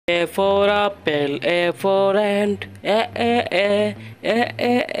A for apple, A for ant, A.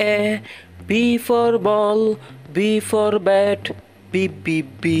 B for ball, B for bat,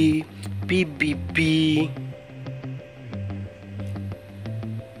 B.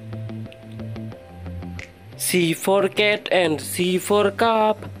 C for cat and C for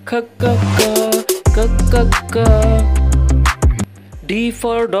cup, K. D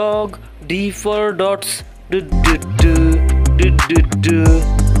for dog, D for dots, D.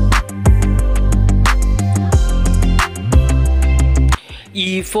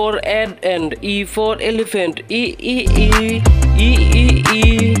 E for egg and E for elephant, E.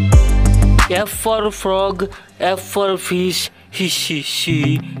 F for frog, F for fish,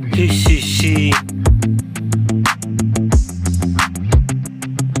 She.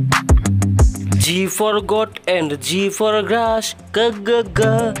 G for goat and G for grass, G.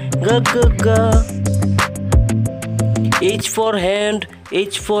 H for hand,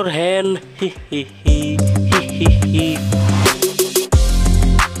 H for hen, He.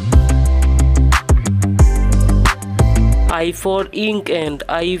 I for ink and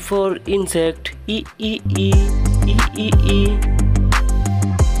I for insect, E.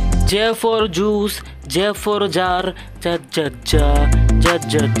 J for juice, J for jar,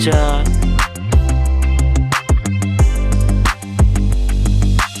 Ja.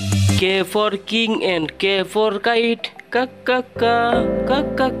 K for king and K for kite, K.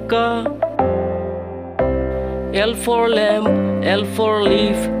 L for lamb, L for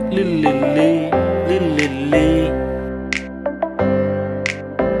leaf, Lily.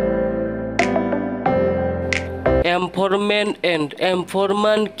 M for man and M for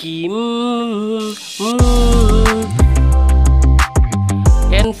monkey,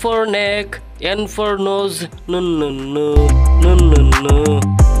 N for neck, N for nose, No.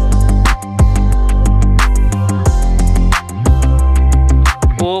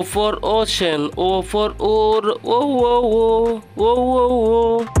 O for ocean, O for oar, O.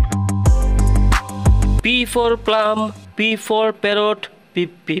 P for plum, P for parrot, P.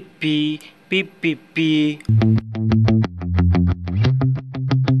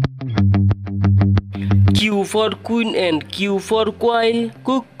 Q for queen and Q for quail,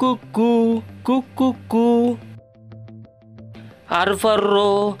 Coo. R for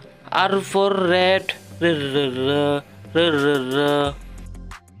row, R for rat, R.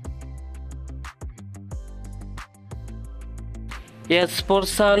 S for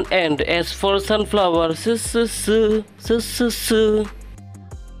sun and S for sunflower, S.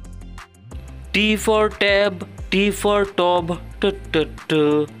 T for tab, T for tub, T.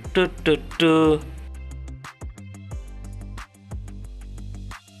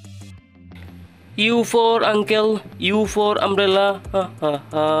 U for uncle, U for umbrella,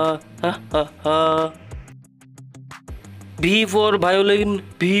 V for violin,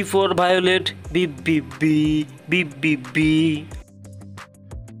 V for violet, B.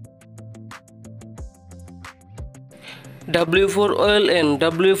 W for oil and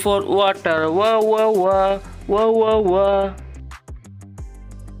W for water, Wa.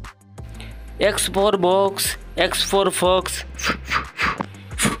 X for box, X for fox,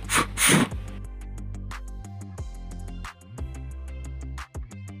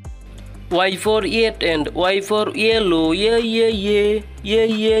 Y for yet and Y for yellow, Yeah.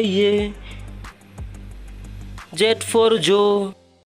 Z for Joe.